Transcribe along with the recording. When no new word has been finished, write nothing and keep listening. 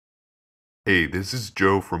Hey, this is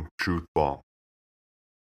Joe from Truth Bomb.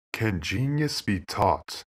 Can genius be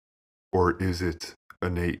taught, or is it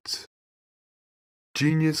innate?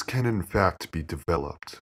 Genius can in fact be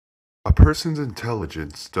developed. A person's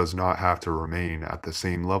intelligence does not have to remain at the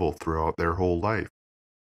same level throughout their whole life.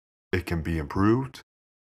 It can be improved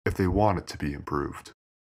if they want it to be improved.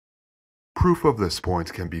 Proof of this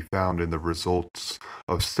point can be found in the results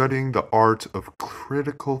of studying the art of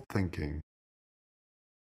critical thinking.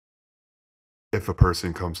 If a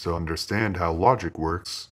person comes to understand how logic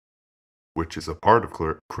works, which is a part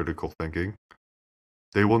of critical thinking,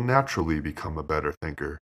 they will naturally become a better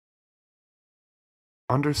thinker.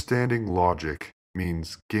 Understanding logic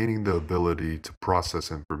means gaining the ability to process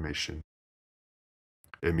information.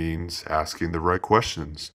 It means asking the right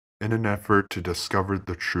questions in an effort to discover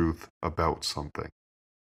the truth about something.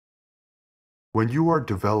 When you are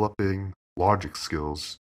developing logic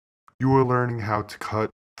skills, you are learning how to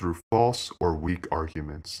cut through false or weak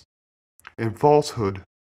arguments. And falsehood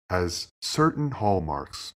has certain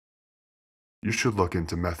hallmarks. You should look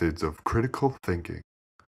into methods of critical thinking.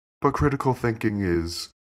 But critical thinking is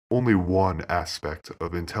only one aspect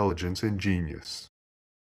of intelligence and genius.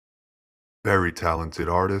 Very talented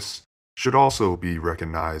artists should also be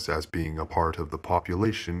recognized as being a part of the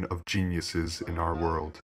population of geniuses in our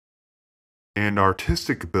world. And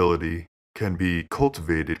artistic ability can be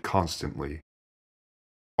cultivated constantly.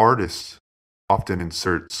 Artists often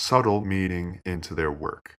insert subtle meaning into their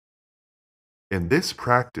work. And this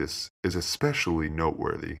practice is especially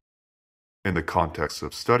noteworthy in the context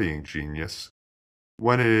of studying genius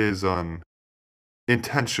when it is an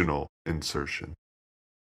intentional insertion.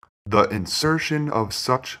 The insertion of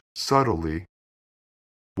such subtlety,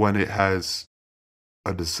 when it has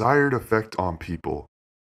a desired effect on people,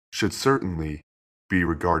 should certainly be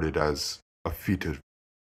regarded as a feat of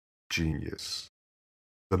genius.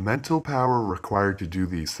 The mental power required to do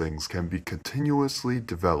these things can be continuously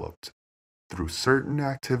developed through certain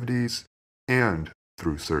activities and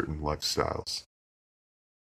through certain lifestyles.